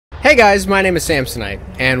Hey guys, my name is Samsonite,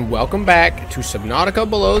 and welcome back to Subnautica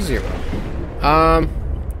Below Zero.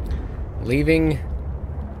 Leaving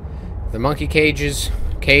the monkey caves,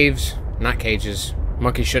 not cages.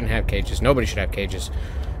 Monkeys shouldn't have cages. Nobody should have cages.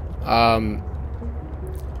 I'm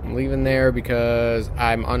leaving there because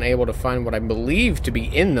I'm unable to find what I believe to be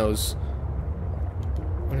in those.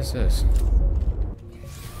 What is this?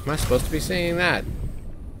 Am I supposed to be seeing that?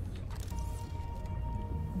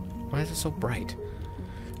 Why is it so bright?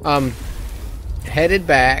 Headed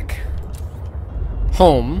back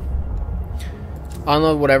home,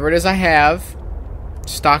 unload whatever it is I have,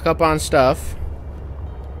 stock up on stuff,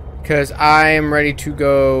 because I am ready to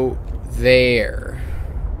go there.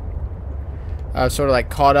 I've sort of like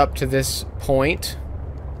caught up to this point,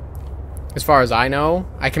 as far as I know.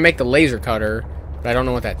 I can make the laser cutter, but I don't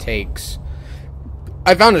know what that takes.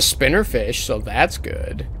 I found a spinner fish, so that's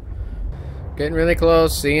good. Getting really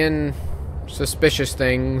close, seeing suspicious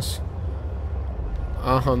things.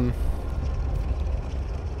 Oh,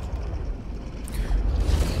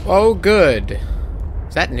 good.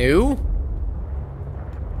 Is that new?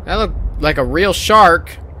 That looked like a real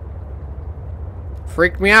shark.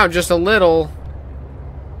 Freaked me out just a little.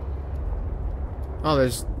 Oh,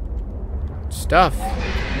 there's stuff.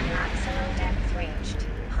 Maximum depth reached.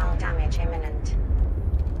 Hull damage imminent.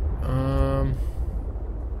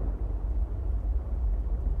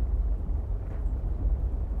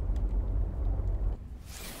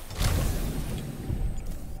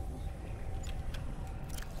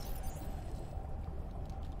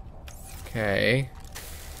 Okay.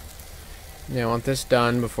 Yeah, I want this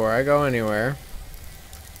done before I go anywhere.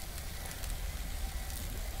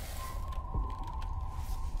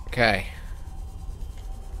 Okay.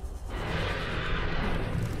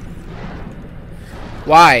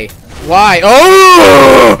 Why? Why?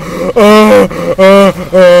 Oh!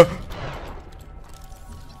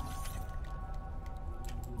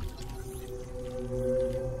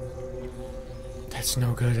 That's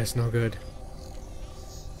no good. That's no good.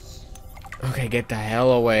 Okay, get the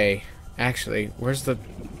hell away. Actually, where's the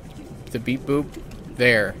beep boop?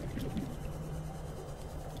 There.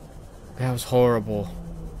 That was horrible.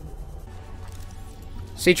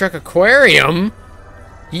 Sea Truck Aquarium?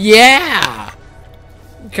 Yeah!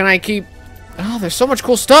 Can I keep... Oh, there's so much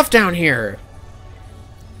cool stuff down here.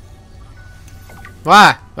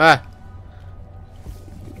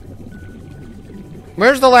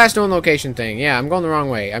 Where's the last known location thing? Yeah, I'm going the wrong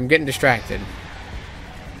way. I'm getting distracted.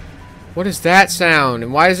 What is that sound?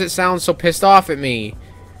 And why does it sound so pissed off at me?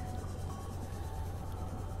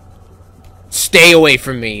 Stay away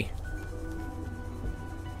from me.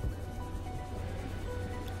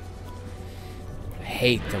 I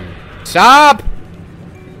hate them. Stop!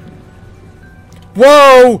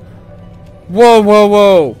 Whoa! Whoa, whoa,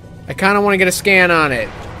 whoa. I kind of want to get a scan on it,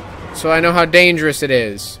 so I know how dangerous it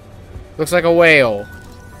is. Looks like a whale.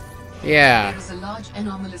 Yeah. There is a large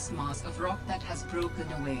anomalous mass of rock that has broken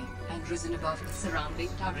away and risen above the surrounding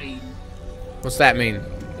terrain. What's that mean?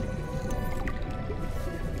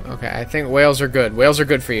 Okay, I think whales are good. Whales are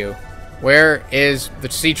good for you. Where is the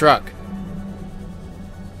sea truck?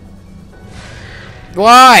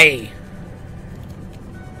 Why?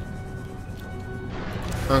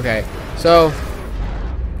 Okay, so...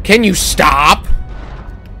 Can you stop?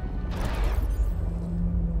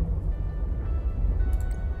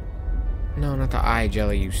 No, not the eye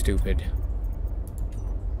jelly, you stupid.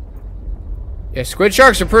 Yeah, squid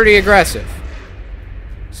sharks are pretty aggressive.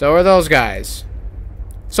 So are those guys.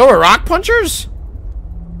 So are rock punchers?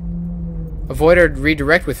 Avoid or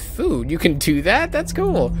redirect with food. You can do that? That's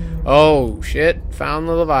cool. Oh, shit. Found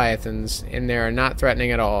the leviathans. And they are not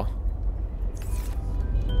threatening at all.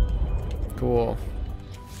 Cool.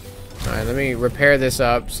 Alright, let me repair this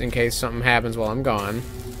up in case something happens while I'm gone.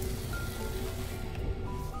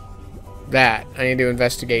 That. I need to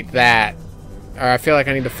investigate that. Or I feel like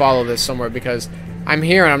I need to follow this somewhere because I'm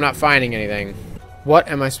here and I'm not finding anything. What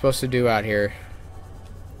am I supposed to do out here?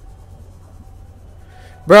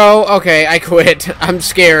 Bro, okay, I quit. I'm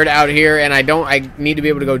scared out here and I need to be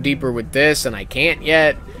able to go deeper with this and I can't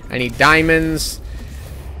yet. I need diamonds.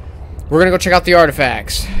 We're gonna go check out the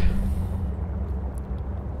artifacts.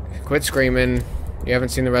 Quit screaming. You haven't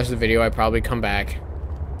seen the rest of the video. I probably come back.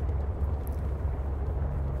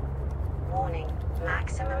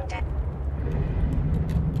 Maximum depth.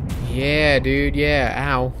 Yeah, dude,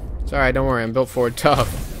 yeah. Ow. It's alright, don't worry. I'm built for it tough.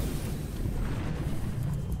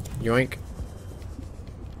 Yoink.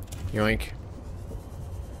 Yoink.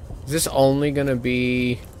 Is this only gonna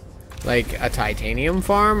be like a titanium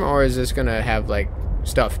farm, or is this gonna have like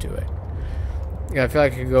stuff to it? Yeah, I feel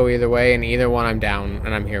like it could go either way, and either one I'm down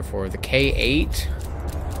and I'm here for. The K8.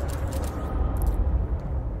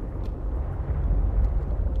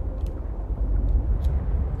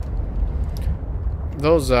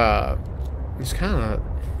 Those, it's kind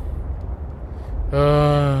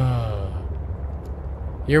of...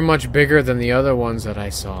 You're much bigger than the other ones that I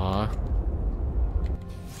saw.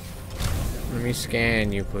 Let me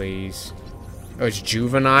scan you, please. Oh, it's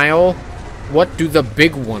juvenile? What do the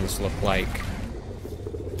big ones look like?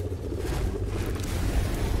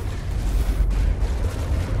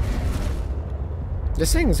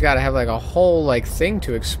 This thing's got to have like a whole like thing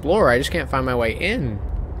to explore. I just can't find my way in.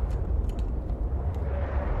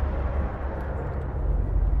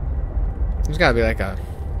 There's got to be like a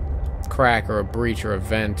crack or a breach or a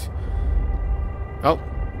vent. Oh,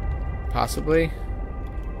 possibly.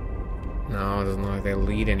 No, it doesn't look like they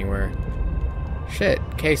lead anywhere. Shit,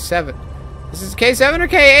 K7. This is K7 or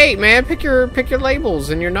K8, man. Pick your labels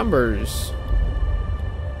and your numbers.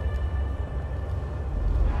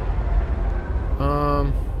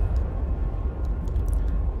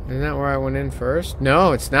 Isn't that where I went in first?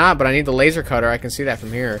 No, it's not, but I need the laser cutter. I can see that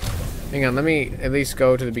from here. Hang on, let me at least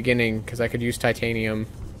go to the beginning, because I could use titanium.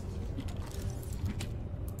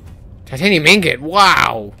 Titanium ingot!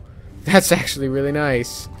 Wow! That's actually really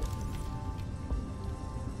nice.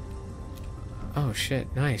 Oh,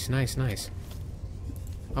 shit. Nice, nice, nice.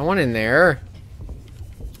 I want in there.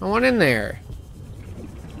 I want in there.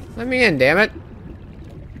 Let me in, damn it.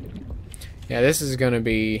 Yeah, this is gonna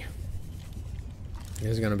be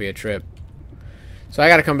a trip. So I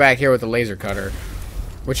gotta come back here with the laser cutter,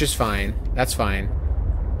 which is fine. That's fine.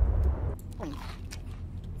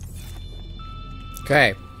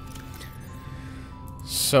 Okay.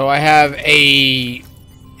 So I have a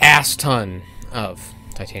ass ton of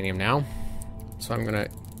titanium now. So I'm gonna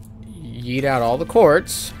yeet out all the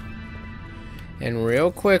quartz. And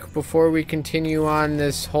real quick, before we continue on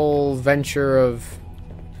this whole venture of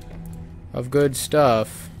good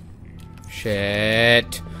stuff.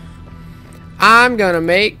 Shit. I'm gonna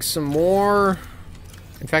make some more.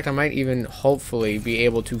 In fact, I might even hopefully be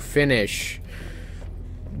able to finish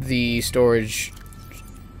the storage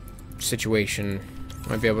situation.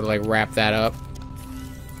 Might be able to like wrap that up.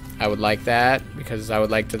 I would like that because I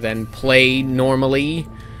would like to then play normally.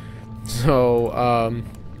 So,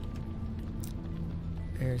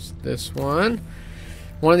 there's this one.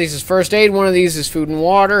 One of these is first aid, one of these is food and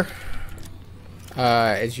water.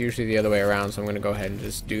 It's usually the other way around, so I'm going to go ahead and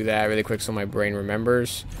just do that really quick so my brain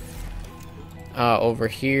remembers. Over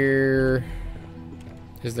here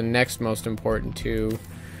is the next most important too,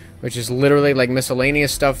 which is literally like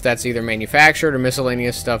miscellaneous stuff that's either manufactured or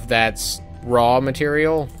miscellaneous stuff that's raw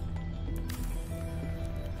material.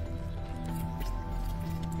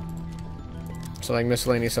 So like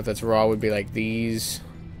miscellaneous stuff that's raw would be like these,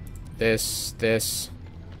 this,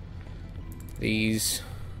 these,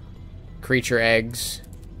 creature eggs.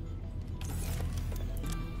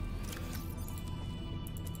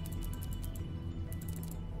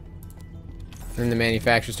 And the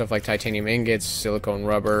manufactured stuff like titanium ingots, silicone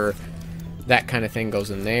rubber, that kind of thing goes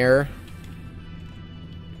in there.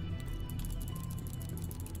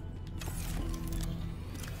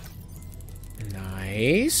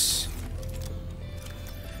 Nice.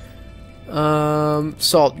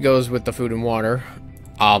 Salt goes with the food and water,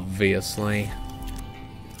 obviously.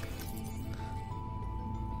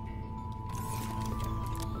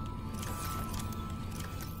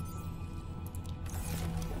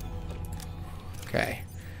 Okay.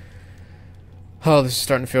 Oh, this is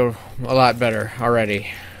starting to feel a lot better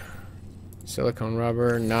already. Silicone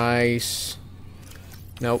rubber, nice.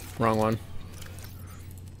 Nope, wrong one.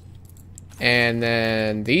 And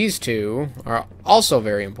then these two are also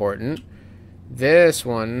very important. This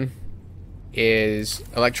one is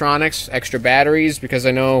electronics, extra batteries, because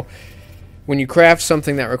I know when you craft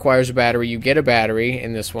something that requires a battery, you get a battery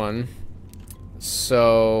in this one.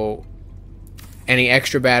 So any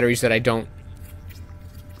extra batteries that I don't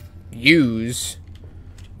use,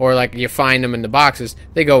 or like you find them in the boxes,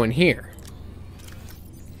 they go in here.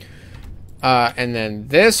 And then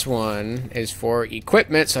this one is for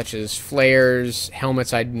equipment such as flares,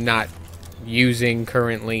 helmets I'm not using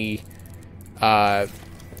currently,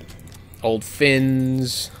 old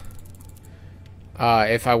fins,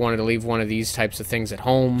 if I wanted to leave one of these types of things at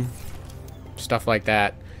home, stuff like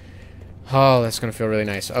that. Oh, that's gonna feel really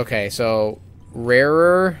nice. Okay, so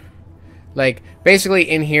rarer, like basically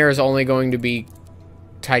in here is only going to be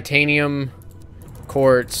titanium,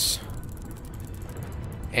 quartz,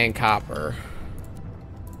 and copper.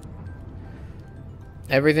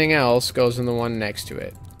 Everything else goes in the one next to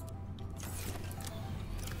it.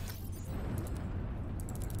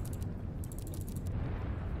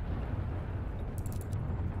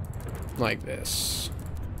 Like this.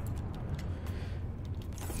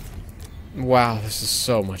 Wow, this is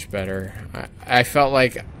so much better. I felt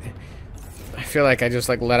like... I feel like I just,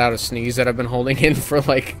 like, let out a sneeze that I've been holding in for,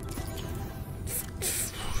 like...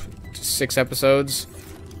 6 episodes?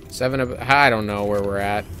 7... I don't know where we're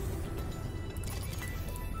at.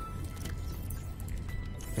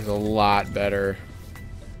 It's a lot better.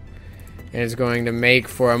 And it's going to make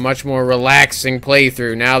for a much more relaxing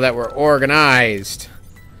playthrough now that we're organized.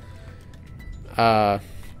 There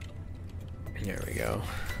we go.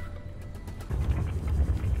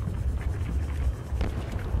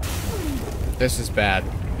 This is bad.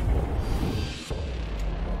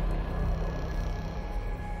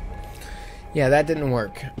 Yeah, that didn't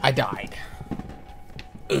work. I died.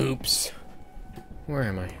 Oops. Where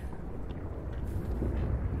am I?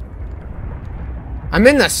 I'm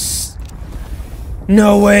in the...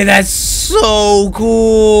 No way, that's so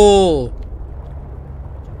cool!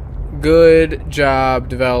 Good job,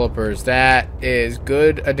 developers. That is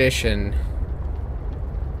good addition.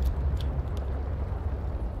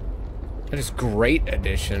 That is great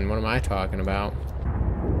addition. What am I talking about?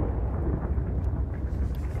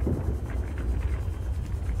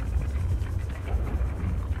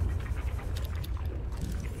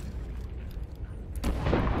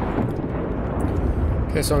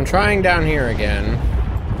 Okay, so I'm trying down here again.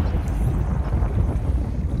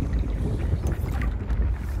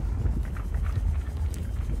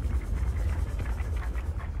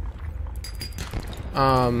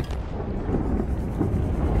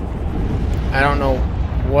 I don't know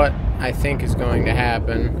what I think is going to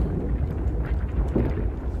happen.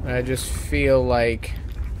 But I just feel like...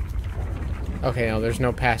 Okay, no, there's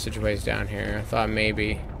no passageways down here. I thought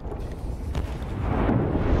maybe...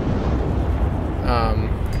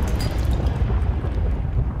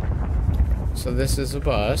 So this is a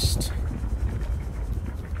bust.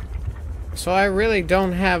 So I really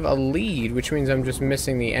don't have a lead, which means I'm just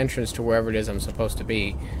missing the entrance to wherever it is I'm supposed to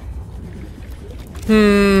be.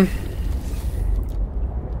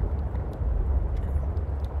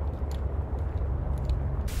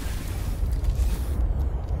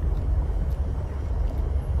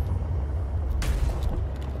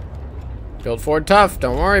 Build Ford tough,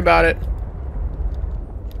 don't worry about it.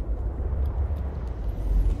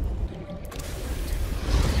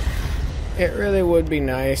 It really would be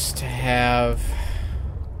nice to have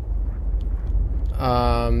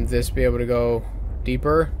this be able to go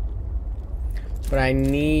deeper, but I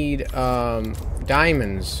need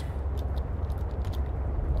diamonds.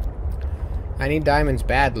 I need diamonds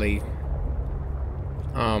badly.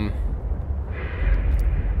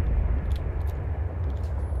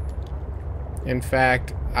 In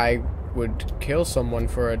fact, I would kill someone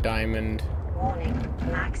for a diamond. Warning,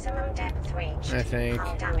 maximum depth reached. I think.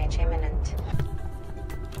 Hull damage imminent.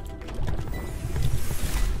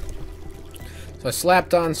 So I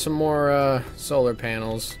slapped on some more solar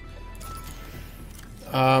panels.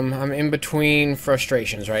 I'm in between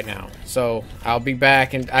frustrations right now. So I'll be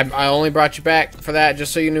back, and I only brought you back for that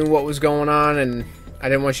just so you knew what was going on, and I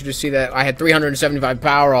didn't want you to see that I had 375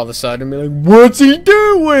 power all of a sudden and be like, what's he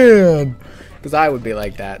doing? Because I would be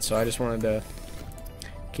like that, so I just wanted to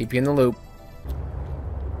keep you in the loop.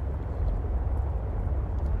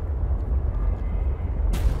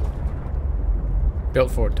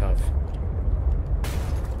 Built Ford tough.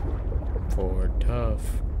 Ford tough.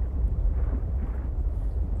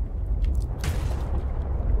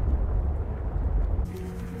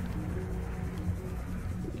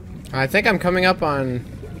 I think I'm coming up on...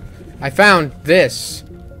 I found this.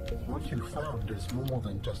 What you found is more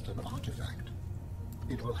than just an artifact.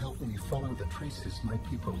 It will help me follow the traces my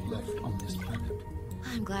people left on this planet.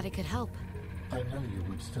 I'm glad it could help. I know you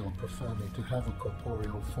would still prefer me to have a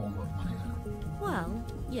corporeal form of my own. Well,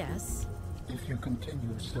 yes. If you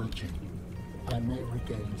continue searching, I may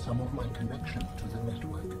regain some of my connection to the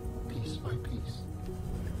network, piece by piece.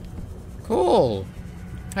 Cool.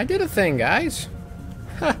 I did a thing, guys.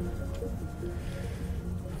 Huh.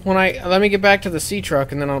 Let me get back to the sea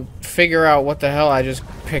truck, and then I'll figure out what the hell I just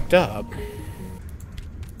picked up.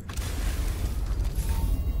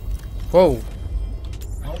 Whoa.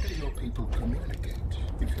 How do your people communicate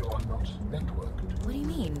if you are not networked? What do you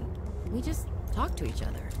mean? We just talk to each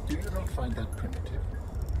other. Do you not find that primitive?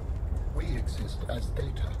 We exist as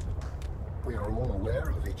data. We are all aware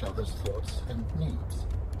of each other's thoughts and needs.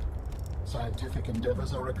 Scientific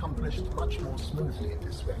endeavors are accomplished much more smoothly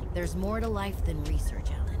this way. There's more to life than research,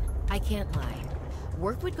 Alan. I can't lie.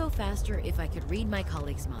 Work would go faster if I could read my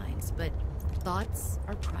colleagues' minds, but thoughts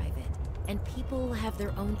are private, and people have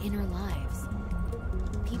their own inner lives.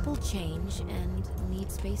 People change and need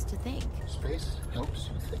space to think. Space helps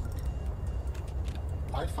you think.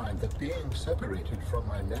 I find that being separated from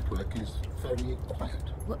my network is very quiet.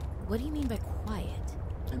 What do you mean by quiet?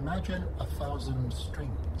 Imagine 1,000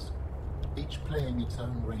 strings, each playing its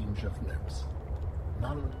own range of notes,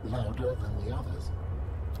 none louder than the others.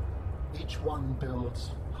 Each one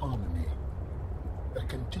builds harmony, a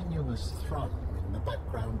continuous thrum in the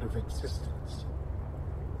background of existence.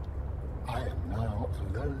 I am now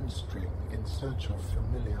a lone string in search of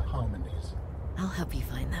familiar harmonies. I'll help you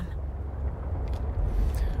find them.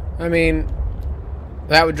 I mean,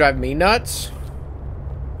 that would drive me nuts.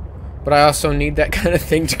 But I also need that kind of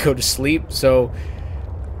thing to go to sleep, so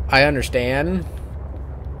I understand.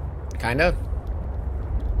 Kinda.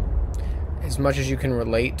 As much as you can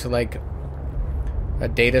relate to, like, a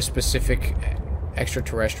data-specific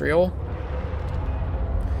extraterrestrial.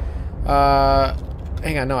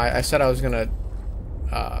 Hang on, no, I said I was gonna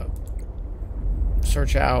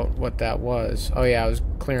search out what that was. Oh yeah, I was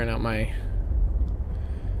clearing out my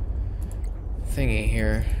thingy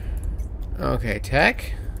here. Okay,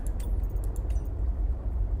 tech.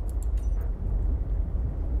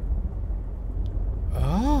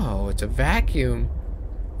 Oh, it's a vacuum.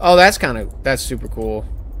 Oh, that's super cool.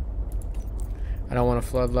 I don't want a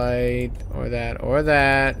floodlight or that or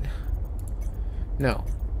that. No,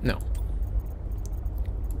 no.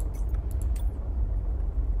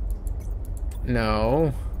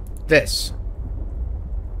 No. This.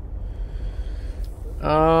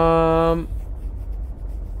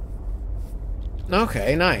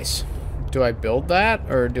 Okay, nice. Do I build that,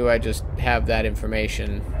 or do I just have that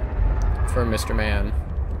information for Mr. Man?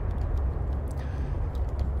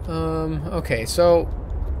 Okay, so...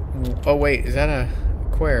 Oh, wait, is that a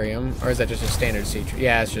aquarium? Or is that just a standard sea truck?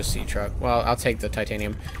 Yeah, it's just sea truck. Well, I'll take the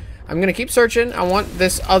titanium. I'm gonna keep searching. I want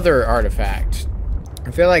this other artifact.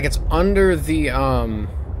 I feel like it's under the island.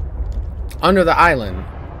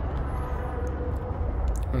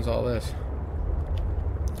 What's all this?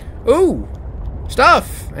 Ooh!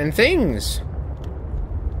 Stuff and things!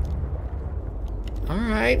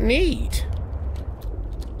 Alright, neat.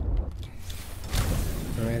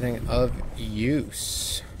 Anything of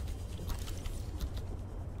use.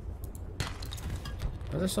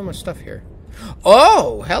 Oh, there's so much stuff here.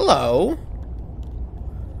 Oh, hello!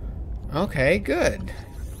 Okay, good.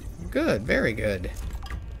 Good, very good.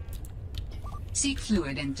 Seek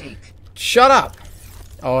fluid intake. Shut up!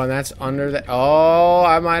 Oh, and that's under the... Oh,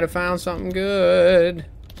 I might have found something good.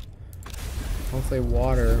 Hopefully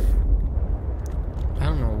water. I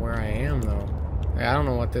don't know where I am, though. I don't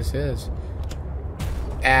know what this is.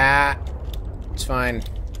 Ah. It's fine.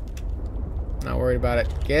 Not worried about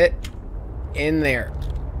it. Get in there.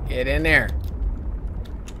 Get in there.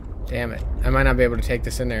 Damn it. I might not be able to take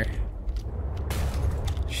this in there.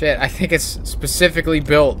 Shit, I think it's specifically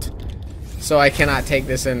built so I cannot take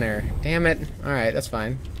this in there. Damn it. Alright, that's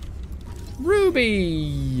fine.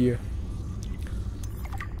 Ruby!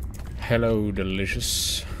 Hello,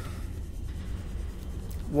 delicious.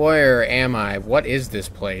 Where am I? What is this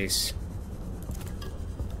place?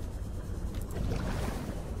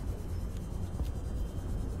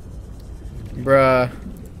 Bruh.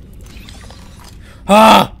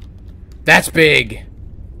 Ah! That's big!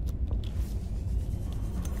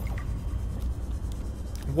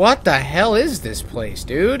 What the hell is this place,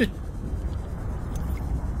 dude?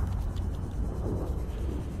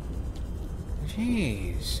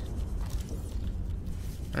 Jeez.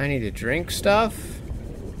 I need to drink stuff?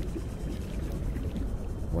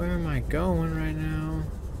 Where am I going right now?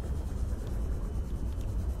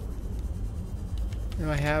 Do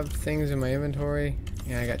I have things in my inventory?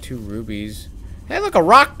 Yeah, I got 2 rubies. Hey, look, a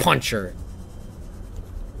rock puncher!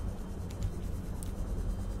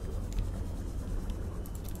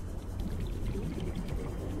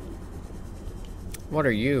 What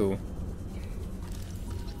are you?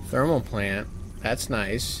 Thermal plant. That's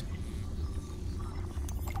nice.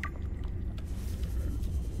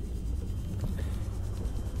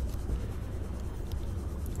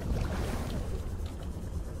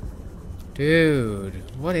 Dude,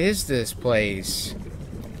 what is this place?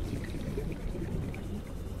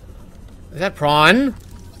 Is that prawn?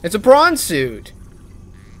 It's a prawn suit.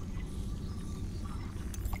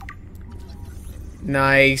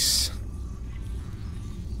 Nice.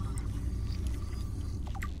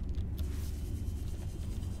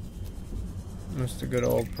 Just a good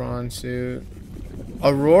old prawn suit.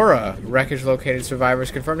 Aurora. Wreckage located. Survivors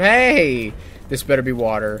confirmed. Hey! This better be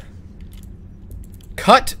water.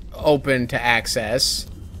 Cut open to access.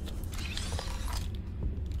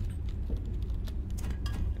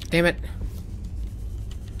 Damn it.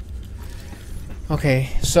 Okay,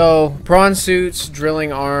 so prawn suits,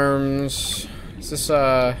 drilling arms. Is this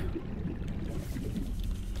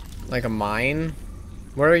Like a mine?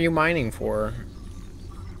 What are you mining for?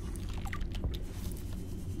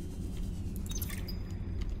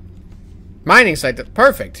 Mining site.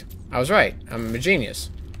 Perfect. I was right. I'm a genius.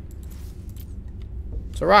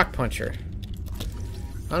 It's a rock puncher.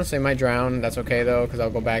 Honestly, I might drown. That's okay, though, because I'll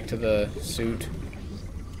go back to the suit.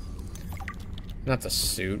 Not the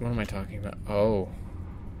suit. What am I talking about? Oh.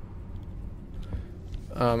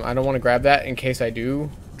 I don't want to grab that in case I do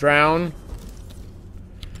drown.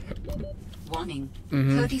 Warning.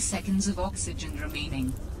 30 seconds of oxygen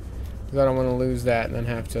remaining. Because I don't want to lose that and then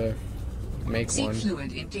have to make Seek one.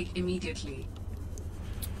 fluid intake immediately.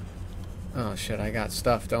 Oh, shit. I got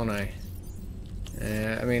stuff, don't I?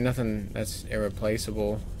 I mean, nothing that's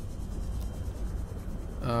irreplaceable.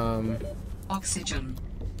 Oxygen.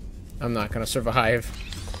 I'm not gonna survive.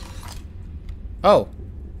 Oh!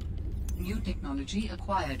 New technology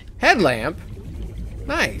acquired. Headlamp?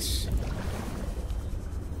 Nice.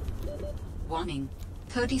 Warning.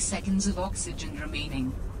 30 seconds of oxygen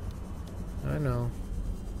remaining. I know.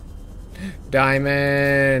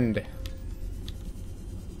 Diamond!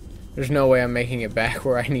 There's no way I'm making it back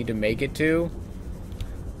where I need to make it to.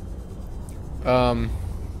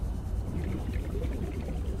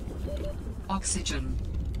 Oxygen.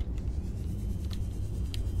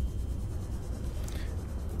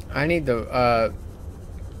 I need the,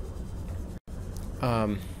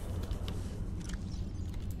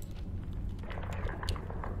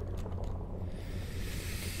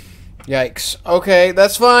 Yikes. Okay,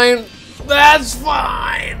 that's fine. That's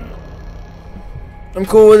fine! I'm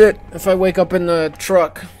cool with it. If I wake up in the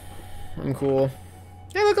truck, I'm cool.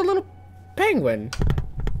 Hey, look, a little penguin.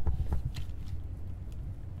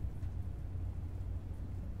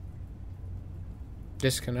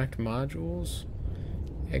 Disconnect modules.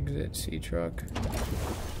 Exit sea truck.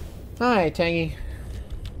 Hi, Tangy.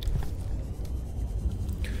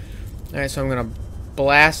 Alright, so I'm gonna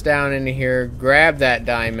blast down into here, grab that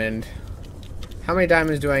diamond. How many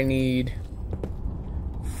diamonds do I need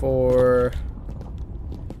for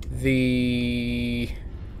the...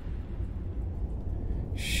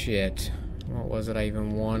 Shit. What was it I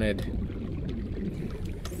even wanted?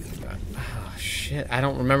 Oh, shit. I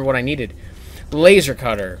don't remember what I needed. Laser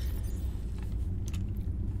cutter.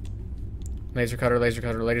 Laser cutter, laser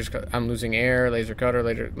cutter, laser cutter. I'm losing air. Laser cutter,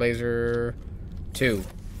 laser... 2.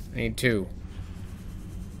 I need 2.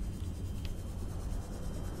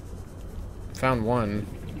 Found 1.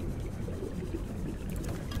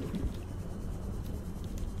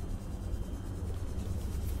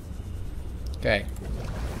 Okay.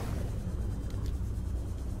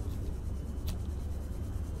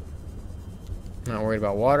 Not worried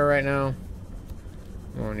about water right now.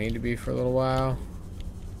 Won't need to be for a little while.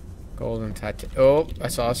 Golden titan. Oh, I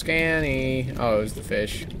saw a scanny. Oh, it was the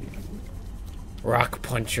fish. Rock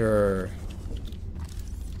puncher.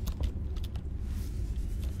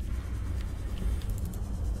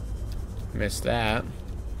 Missed that.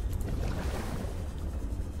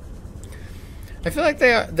 I feel like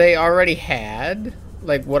they already had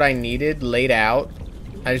like what I needed laid out.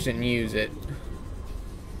 I just didn't use it.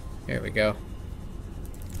 Here we go.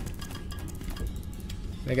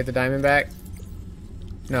 Did I get the diamond back?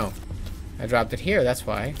 No. I dropped it here, that's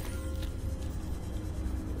why.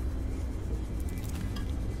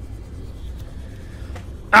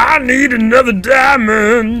 I need another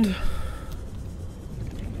diamond!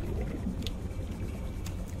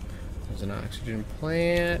 There's an oxygen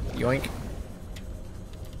plant. Yoink.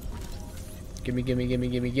 Gimme, gimme, gimme,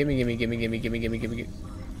 gimme, gimme, gimme, gimme, gimme, gimme, gimme, gimme.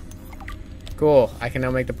 Cool. I can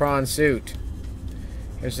now make the prawn suit.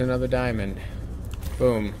 Here's another diamond.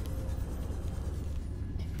 Boom.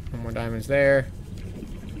 One more diamonds there.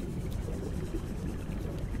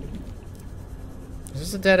 Is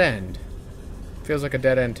this a dead end? Feels like a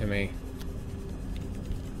dead end to me.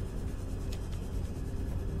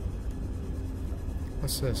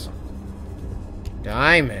 What's this?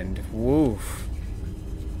 Diamond. Woof.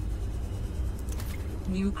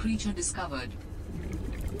 New creature discovered.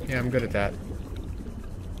 Yeah, I'm good at that.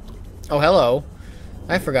 Oh, hello.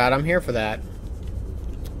 I forgot I'm here for that.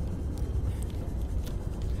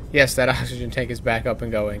 Yes, that oxygen tank is back up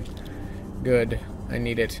and going. Good. I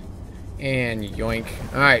need it. And yoink.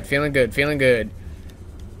 Alright, feeling good, feeling good.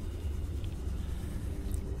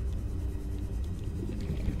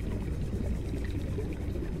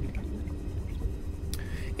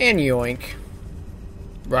 And yoink.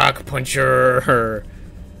 Rock puncher.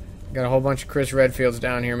 Got a whole bunch of Chris Redfields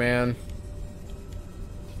down here, man.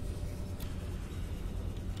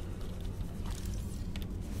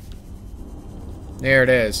 There it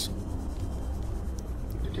is.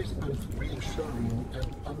 It is both reassuring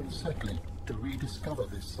and unsettling to rediscover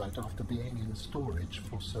this site after being in storage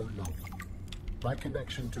for so long. My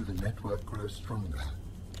connection to the network grows stronger,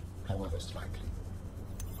 however slightly.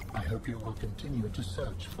 I hope you will continue to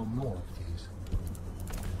search for more of these.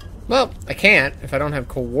 Well, I can't if I don't have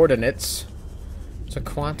coordinates. It's a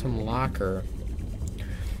quantum locker.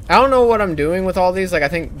 I don't know what I'm doing with all these. Like, I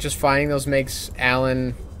think just finding those makes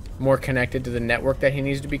Alan more connected to the network that he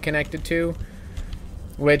needs to be connected to.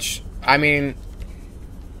 Which, I mean,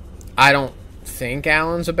 I don't think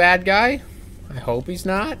Alan's a bad guy. I hope he's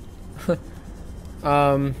not.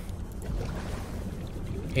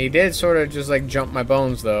 He did sort of just, like, jump my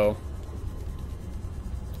bones, though.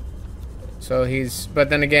 So he's... But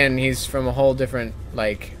then again, he's from a whole different,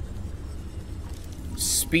 like...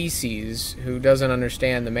 species who doesn't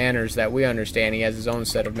understand the manners that we understand. He has his own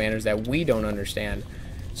set of manners that we don't understand.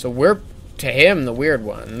 So we're, to him, the weird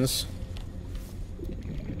ones.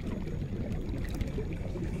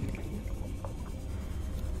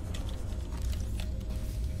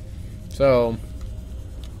 So,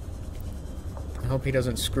 I hope he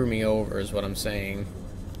doesn't screw me over, is what I'm saying.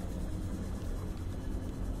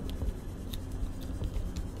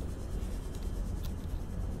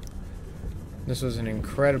 This was an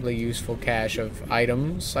incredibly useful cache of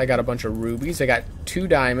items. I got a bunch of rubies. I got 2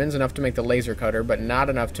 diamonds, enough to make the laser cutter, but not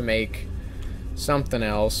enough to make something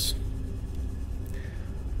else.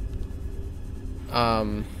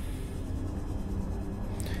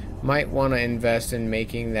 Might want to invest in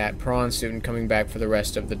making that prawn suit and coming back for the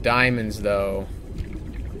rest of the diamonds, though.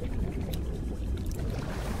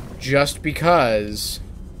 Just because...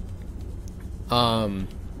 The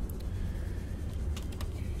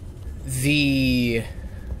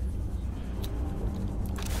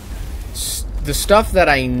stuff that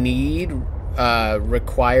I need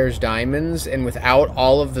requires diamonds, and without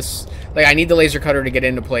all of this, like, I need the laser cutter to get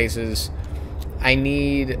into places. I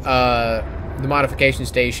need the modification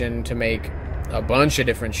station to make a bunch of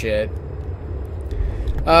different shit.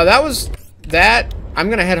 That was that.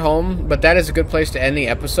 I'm gonna head home, but that is a good place to end the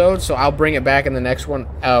episode, so I'll bring it back in the next one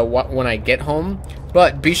when I get home.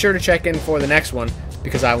 But be sure to check in for the next one,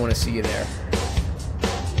 because I want to see you there.